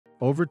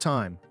Over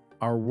time,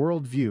 our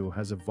worldview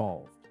has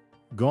evolved.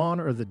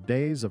 Gone are the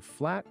days of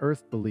flat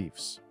Earth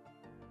beliefs.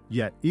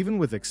 Yet, even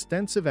with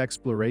extensive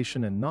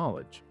exploration and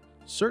knowledge,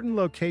 certain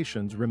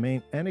locations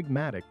remain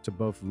enigmatic to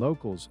both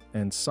locals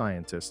and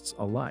scientists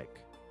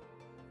alike.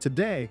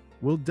 Today,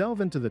 we'll delve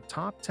into the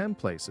top 10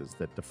 places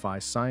that defy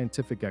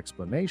scientific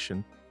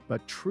explanation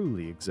but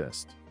truly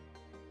exist.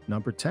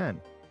 Number 10.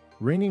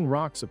 Ringing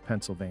Rocks of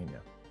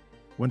Pennsylvania.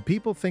 When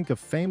people think of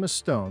famous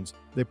stones,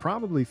 they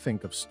probably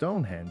think of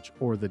Stonehenge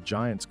or the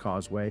Giant's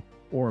Causeway,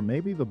 or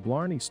maybe the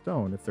Blarney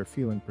Stone if they're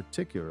feeling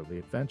particularly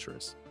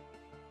adventurous.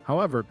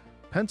 However,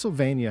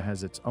 Pennsylvania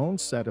has its own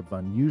set of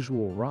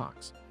unusual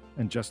rocks,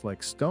 and just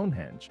like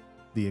Stonehenge,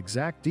 the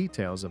exact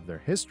details of their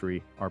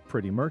history are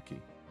pretty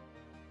murky.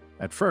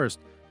 At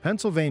first,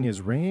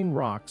 Pennsylvania's ringing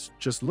rocks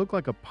just look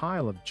like a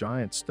pile of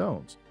giant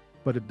stones,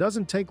 but it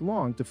doesn't take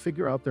long to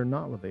figure out they're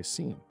not what they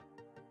seem.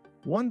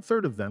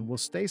 1/3 of them will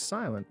stay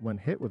silent when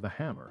hit with a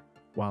hammer,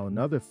 while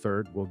another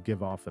third will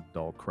give off a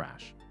dull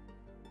crash.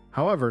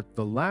 However,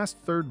 the last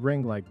third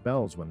ring like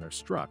bells when they're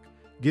struck,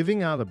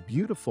 giving out a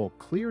beautiful,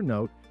 clear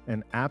note,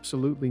 and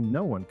absolutely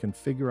no one can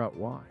figure out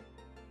why.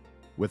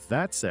 With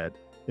that said,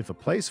 if a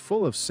place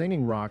full of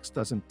singing rocks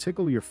doesn't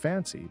tickle your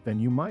fancy,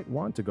 then you might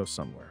want to go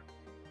somewhere.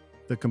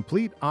 The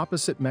complete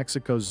opposite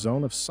Mexico's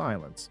zone of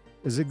silence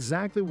is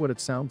exactly what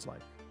it sounds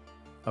like.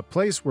 A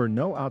place where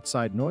no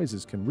outside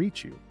noises can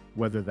reach you,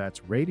 whether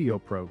that's radio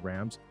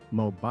programs,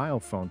 mobile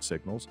phone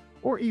signals,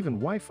 or even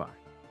Wi-Fi.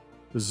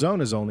 The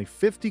zone is only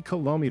 50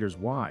 kilometers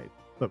wide,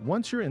 but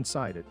once you're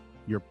inside it,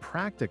 you're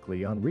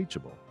practically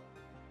unreachable.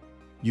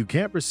 You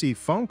can't receive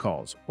phone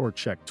calls or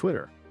check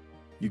Twitter.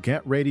 You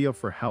can't radio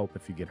for help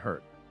if you get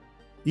hurt.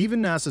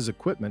 Even NASA's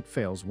equipment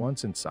fails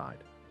once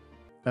inside.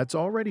 That's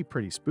already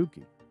pretty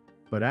spooky.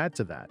 But add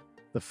to that,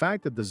 the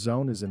fact that the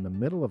zone is in the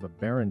middle of a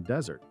barren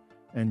desert,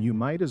 and you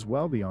might as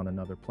well be on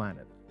another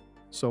planet.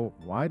 So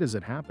why does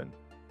it happen?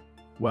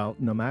 Well,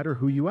 no matter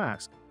who you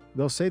ask,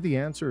 they'll say the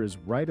answer is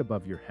right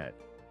above your head.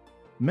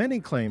 Many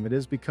claim it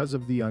is because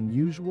of the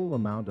unusual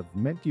amount of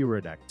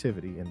meteorite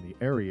activity in the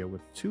area,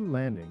 with 2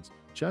 landings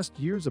just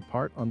years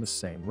apart on the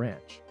same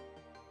ranch.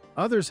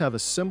 Others have a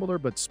similar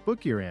but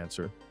spookier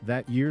answer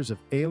that years of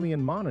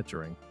alien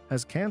monitoring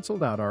has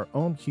canceled out our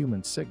own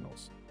human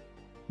signals.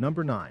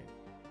 Number 9.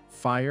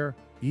 Fire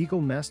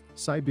Eagle Nest,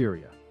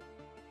 Siberia.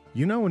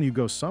 You know when you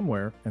go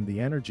somewhere and the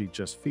energy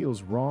just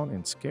feels wrong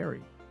and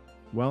scary?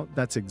 Well,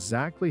 that's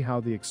exactly how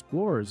the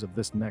explorers of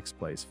this next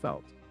place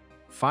felt.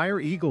 Fire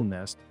Eagle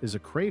Nest is a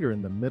crater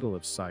in the middle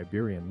of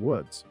Siberian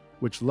woods,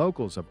 which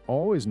locals have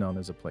always known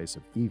as a place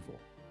of evil.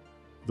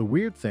 The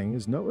weird thing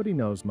is nobody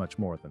knows much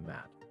more than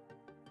that.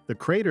 The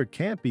crater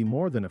can't be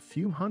more than a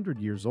few hundred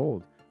years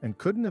old and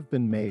couldn't have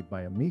been made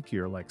by a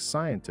meteor like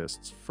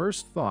scientists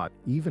first thought.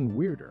 Even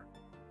weirder.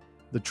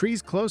 The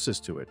trees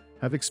closest to it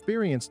have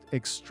experienced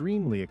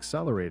extremely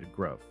accelerated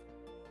growth.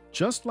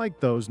 Just like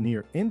those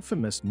near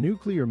infamous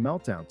nuclear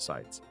meltdown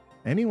sites,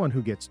 anyone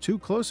who gets too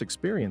close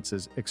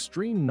experiences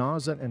extreme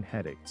nausea and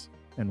headaches,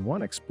 and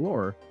one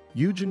explorer,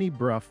 Eugenie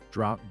Bruff,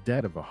 dropped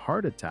dead of a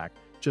heart attack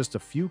just a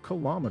few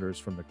kilometers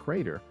from the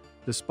crater,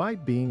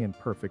 despite being in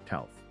perfect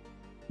health.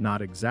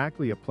 Not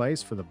exactly a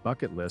place for the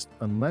bucket list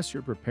unless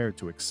you're prepared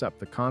to accept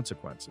the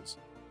consequences.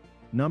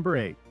 Number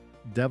 8.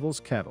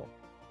 Devil's Kettle.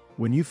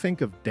 When you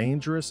think of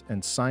dangerous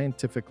and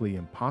scientifically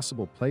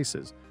impossible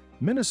places,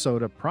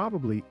 Minnesota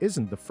probably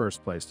isn't the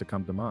first place to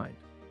come to mind.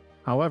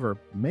 However,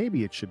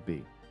 maybe it should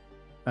be.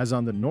 As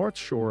on the north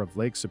shore of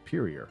Lake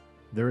Superior,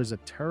 there is a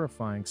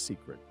terrifying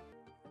secret.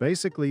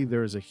 Basically,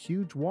 there is a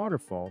huge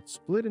waterfall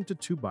split into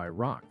 2 by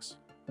rocks,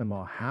 and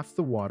while half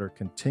the water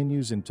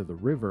continues into the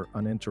river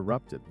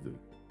uninterrupted, the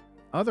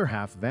other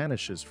half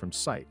vanishes from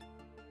sight.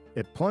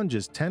 It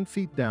plunges 10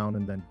 feet down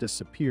and then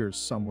disappears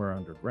somewhere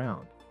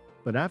underground.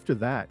 But after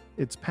that,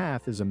 its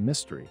path is a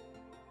mystery.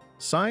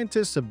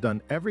 Scientists have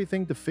done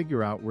everything to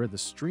figure out where the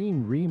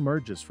stream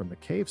re-emerges from the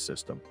cave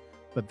system,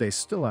 but they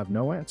still have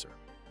no answer.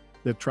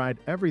 They've tried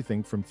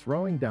everything from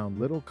throwing down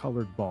little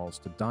colored balls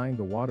to dyeing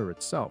the water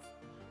itself,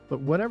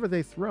 but whatever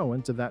they throw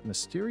into that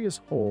mysterious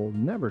hole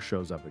never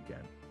shows up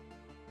again.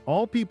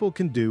 All people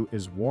can do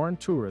is warn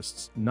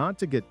tourists not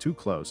to get too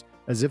close,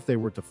 as if they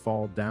were to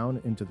fall down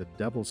into the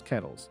Devil's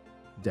Kettle's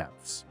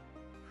depths.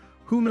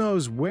 Who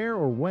knows where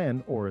or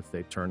when, or if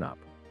they turn up.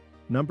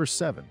 Number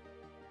 7.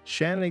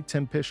 Shanay,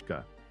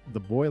 Timpishka,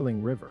 the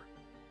Boiling River.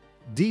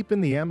 Deep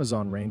in the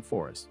Amazon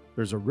rainforest,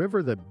 there's a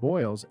river that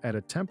boils at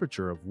a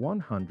temperature of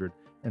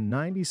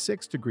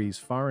 196 degrees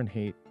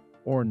Fahrenheit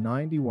or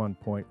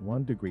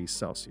 91.1 degrees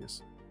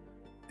Celsius.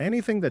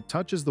 Anything that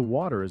touches the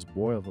water is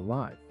boiled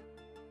alive.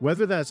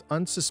 Whether that's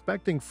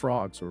unsuspecting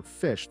frogs or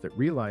fish that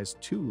realize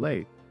too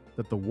late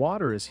that the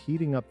water is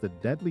heating up, the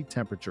deadly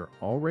temperature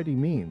already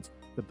means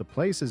that the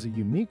place is a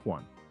unique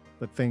one,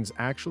 but things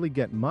actually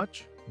get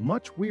much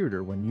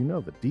weirder when you know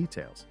the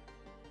details.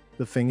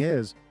 The thing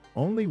is,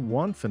 only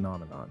one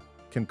phenomenon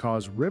can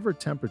cause river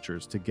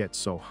temperatures to get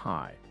so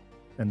high,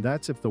 and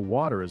that's if the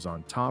water is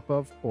on top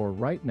of or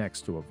right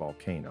next to a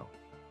volcano.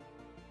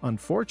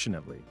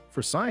 Unfortunately,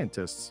 for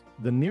scientists,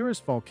 the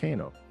nearest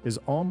volcano is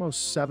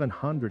almost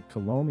 700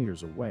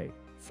 kilometers away,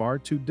 far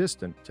too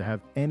distant to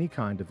have any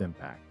kind of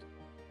impact.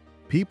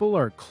 People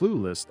are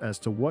clueless as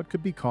to what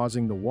could be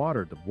causing the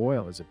water to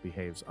boil as it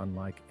behaves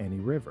unlike any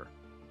river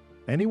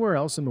anywhere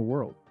else in the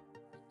world.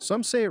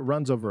 Some say it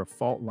runs over a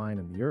fault line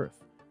in the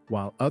earth,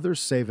 while others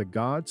say the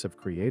gods have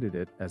created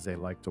it as they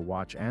like to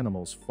watch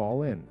animals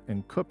fall in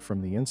and cook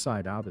from the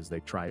inside out as they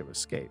try to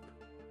escape.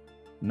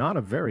 Not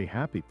a very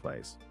happy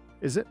place,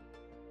 is it?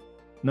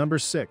 Number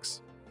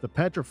 6. The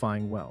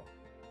Petrifying Well.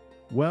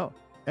 Well,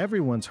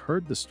 everyone's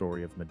heard the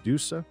story of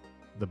Medusa,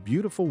 the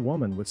beautiful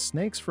woman with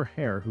snakes for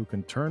hair who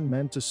can turn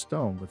men to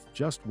stone with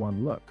just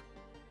one look.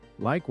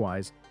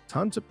 Likewise,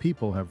 tons of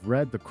people have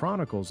read the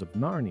Chronicles of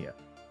Narnia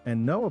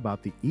and know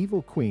about the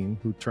evil queen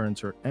who turns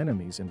her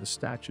enemies into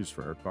statues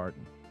for her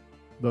garden.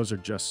 Those are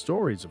just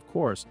stories, of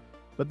course,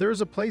 but there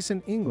is a place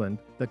in England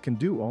that can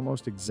do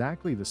almost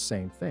exactly the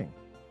same thing.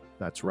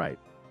 That's right,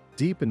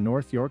 deep in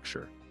North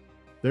Yorkshire.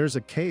 There's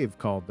a cave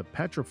called the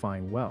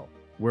Petrifying Well,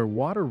 where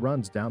water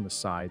runs down the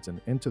sides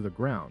and into the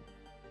ground.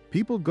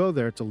 People go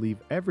there to leave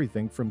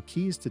everything from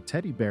keys to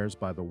teddy bears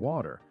by the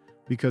water,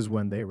 because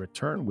when they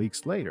return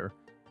weeks later,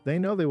 they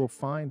know they will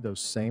find those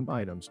same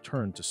items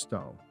turned to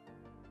stone.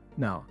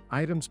 Now,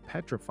 items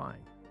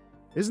petrifying.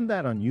 Isn't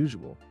that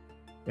unusual?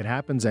 It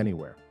happens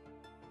anywhere.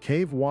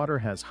 Cave water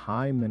has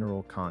high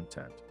mineral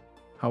content.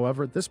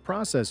 However, this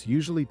process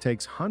usually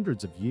takes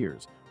hundreds of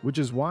years, which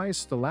is why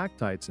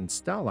stalactites and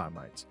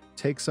stalagmites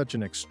take such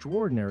an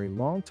extraordinary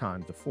long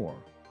time to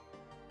form.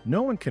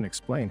 No one can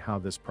explain how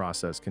this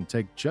process can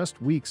take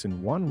just weeks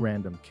in one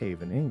random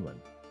cave in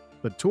England,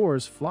 but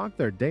tours flock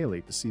there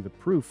daily to see the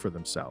proof for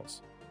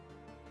themselves.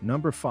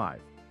 Number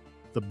 5.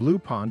 The Blue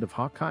Pond of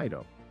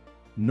Hokkaido.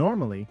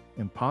 Normally,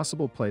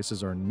 impossible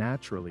places are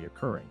naturally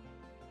occurring.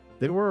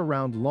 They were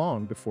around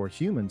long before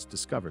humans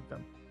discovered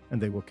them, and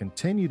they will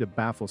continue to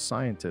baffle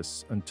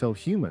scientists until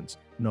humans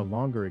no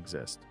longer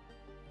exist.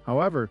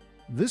 However,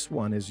 this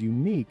one is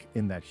unique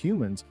in that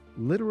humans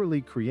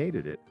literally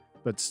created it,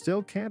 but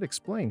still can't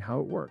explain how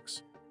it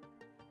works.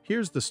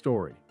 Here's the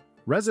story.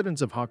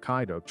 Residents of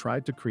Hokkaido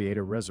tried to create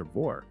a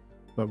reservoir,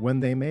 but when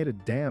they made a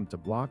dam to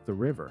block the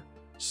river,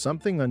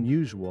 something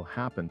unusual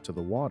happened to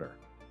the water.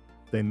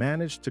 They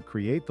managed to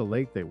create the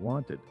lake they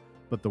wanted,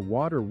 but the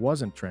water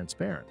wasn't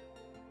transparent.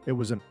 It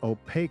was an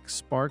opaque,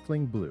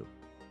 sparkling blue.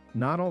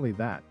 Not only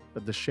that,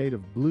 but the shade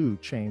of blue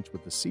changed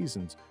with the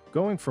seasons,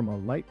 going from a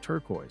light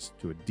turquoise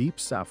to a deep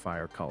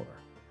sapphire color.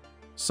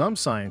 Some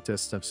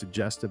scientists have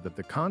suggested that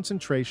the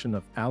concentration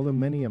of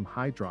aluminium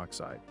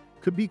hydroxide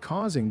could be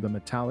causing the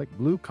metallic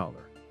blue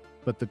color,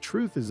 but the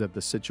truth is that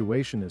the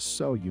situation is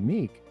so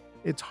unique,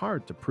 it's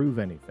hard to prove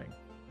anything.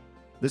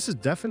 This is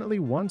definitely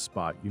one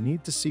spot you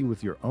need to see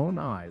with your own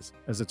eyes,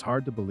 as it's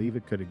hard to believe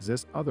it could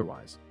exist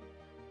otherwise.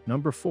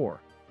 Number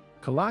 4.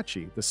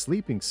 Kalachi, the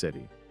Sleeping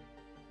City.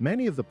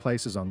 Many of the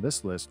places on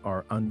this list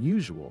are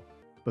unusual,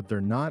 but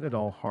they're not at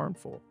all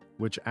harmful,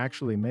 which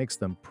actually makes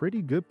them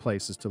pretty good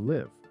places to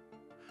live.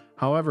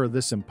 However,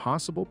 this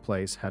impossible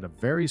place had a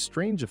very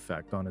strange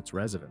effect on its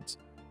residents,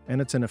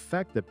 and it's an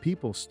effect that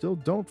people still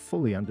don't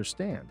fully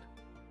understand.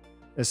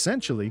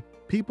 Essentially,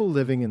 people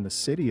living in the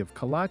city of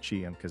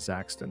Kalachi in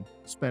Kazakhstan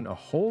spent a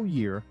whole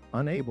year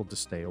unable to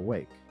stay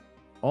awake.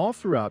 All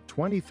throughout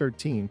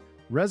 2013,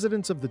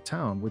 residents of the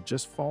town would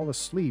just fall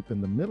asleep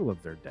in the middle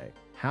of their day,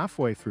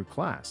 halfway through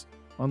class,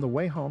 on the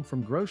way home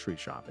from grocery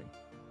shopping.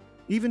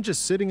 Even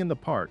just sitting in the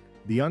park,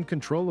 the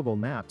uncontrollable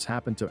naps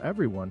happened to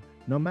everyone,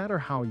 no matter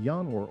how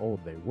young or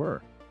old they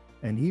were,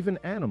 and even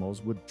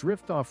animals would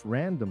drift off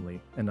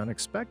randomly and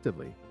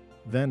unexpectedly.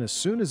 Then, as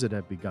soon as it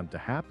had begun to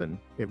happen,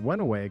 it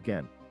went away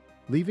again,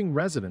 leaving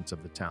residents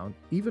of the town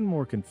even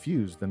more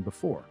confused than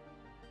before.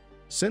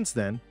 Since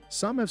then,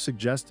 some have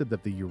suggested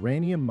that the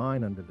uranium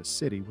mine under the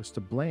city was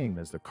to blame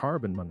as the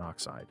carbon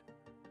monoxide.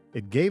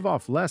 It gave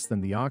off less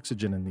than the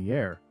oxygen in the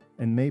air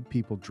and made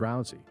people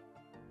drowsy.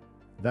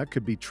 That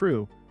could be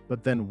true,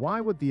 but then why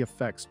would the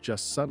effects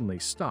just suddenly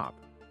stop?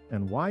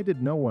 And why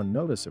did no one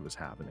notice it was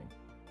happening?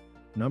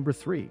 Number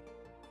 3.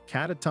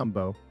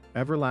 Catatumbo,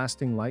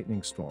 Everlasting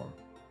Lightning Storm.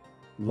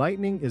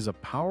 Lightning is a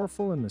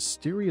powerful and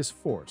mysterious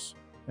force,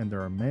 and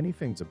there are many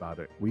things about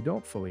it we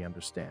don't fully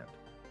understand.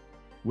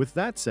 With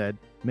that said,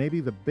 maybe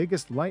the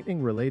biggest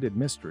lightning-related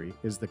mystery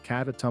is the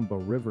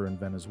Catatumbo River in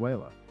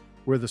Venezuela,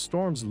 where the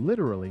storms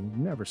literally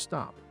never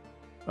stop.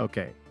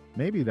 Okay,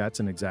 maybe that's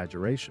an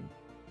exaggeration,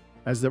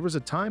 as there was a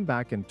time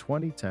back in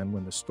 2010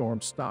 when the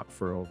storm stopped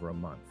for over a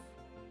month.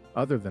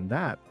 Other than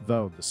that,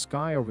 though, the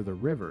sky over the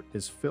river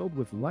is filled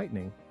with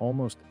lightning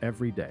almost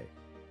every day,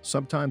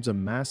 sometimes a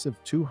massive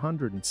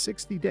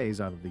 260 days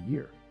out of the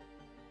year.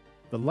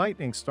 The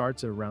lightning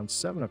starts at around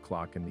 7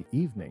 o'clock in the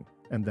evening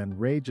and then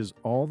rages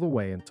all the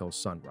way until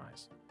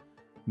sunrise.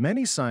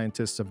 Many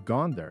scientists have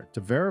gone there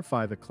to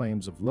verify the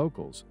claims of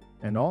locals,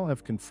 and all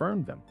have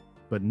confirmed them,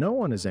 but no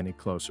one is any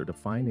closer to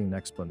finding an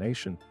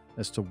explanation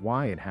as to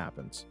why it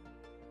happens.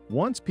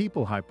 Once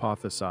people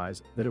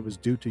hypothesized that it was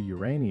due to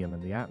uranium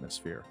in the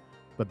atmosphere,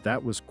 but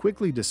that was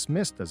quickly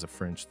dismissed as a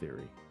fringe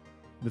theory.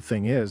 The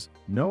thing is,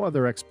 no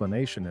other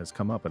explanation has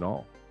come up at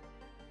all.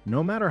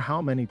 No matter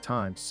how many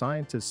times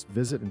scientists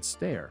visit and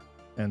stare,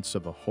 and so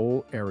the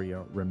whole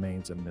area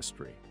remains a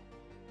mystery.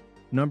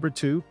 Number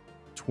 2.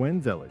 Twin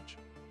Village.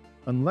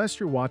 Unless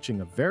you're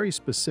watching a very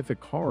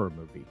specific horror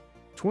movie,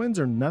 twins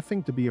are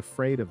nothing to be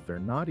afraid of. They're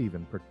not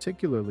even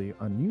particularly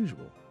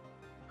unusual.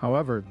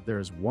 However, there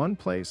is one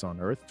place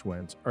on Earth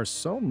twins are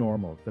so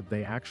normal that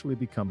they actually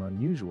become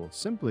unusual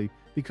simply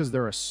because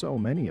there are so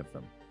many of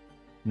them.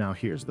 Now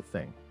here's the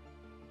thing.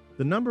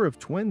 The number of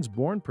twins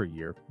born per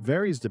year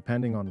varies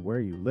depending on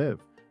where you live,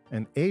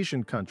 and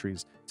Asian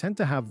countries tend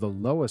to have the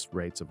lowest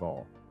rates of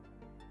all.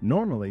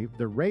 Normally,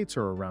 the rates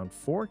are around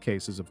 4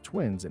 cases of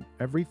twins in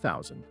every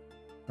 1,000,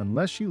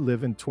 unless you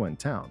live in Twin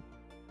Town.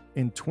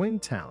 In Twin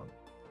Town,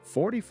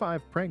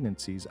 45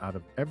 pregnancies out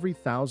of every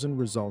 1,000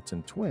 results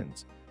in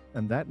twins,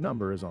 and that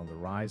number is on the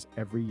rise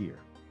every year.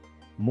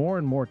 More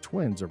and more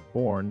twins are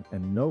born,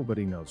 and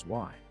nobody knows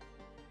why.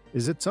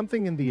 Is it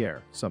something in the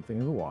air, something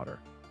in the water?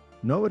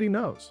 Nobody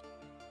knows.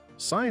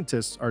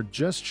 Scientists are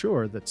just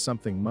sure that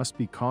something must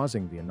be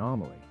causing the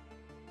anomaly.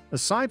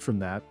 Aside from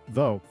that,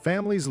 though,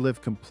 families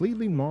live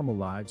completely normal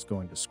lives,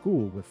 going to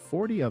school with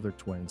 40 other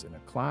twins in a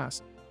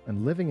class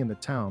and living in a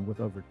town with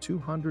over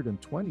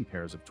 220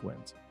 pairs of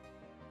twins.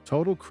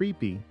 Total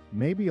creepy,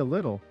 maybe a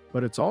little,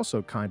 but it's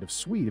also kind of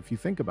sweet if you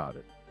think about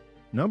it.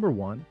 Number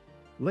 1.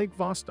 Lake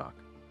Vostok.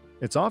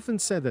 It's often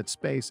said that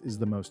space is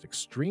the most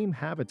extreme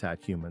habitat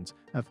humans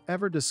have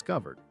ever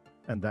discovered,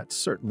 and that's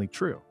certainly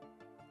true.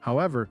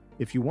 However,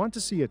 if you want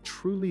to see a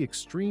truly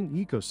extreme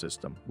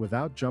ecosystem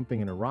without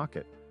jumping in a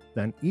rocket,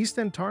 then East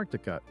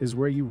Antarctica is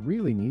where you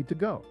really need to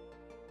go.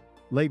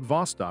 Lake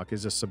Vostok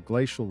is a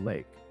subglacial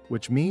lake,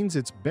 which means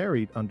it's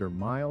buried under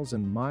miles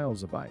and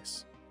miles of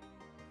ice.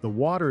 The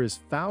water is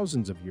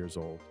thousands of years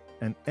old,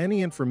 and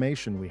any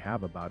information we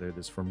have about it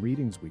is from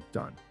readings we've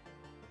done.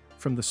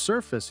 From the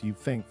surface, you'd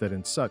think that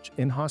in such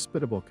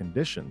inhospitable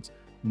conditions,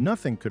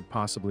 nothing could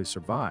possibly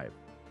survive,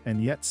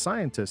 and yet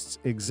scientists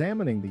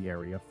examining the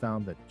area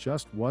found that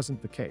just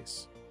wasn't the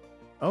case.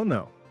 Oh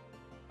no,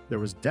 there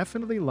was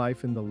definitely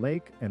life in the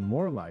lake, and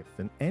more life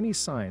than any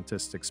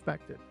scientists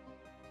expected.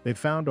 They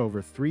found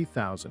over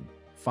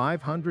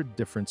 3,500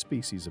 different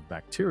species of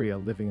bacteria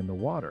living in the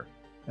water,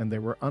 and they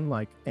were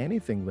unlike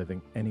anything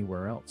living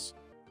anywhere else.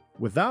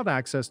 Without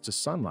access to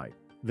sunlight,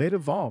 they'd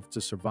evolved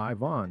to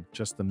survive on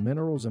just the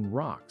minerals and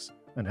rocks,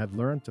 and had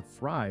learned to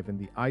thrive in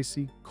the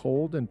icy,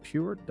 cold, and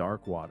pure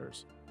dark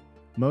waters.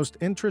 Most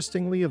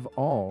interestingly of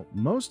all,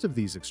 most of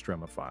these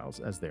extremophiles,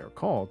 as they are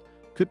called,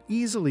 could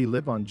easily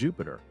live on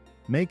Jupiter,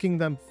 making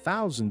them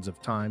thousands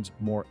of times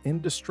more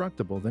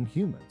indestructible than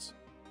humans.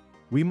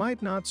 We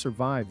might not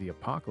survive the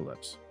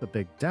apocalypse, but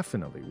they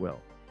definitely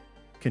will.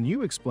 Can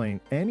you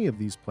explain any of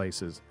these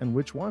places, and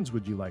which ones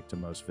would you like to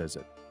most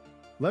visit?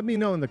 Let me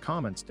know in the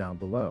comments down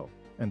below,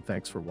 and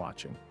thanks for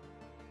watching.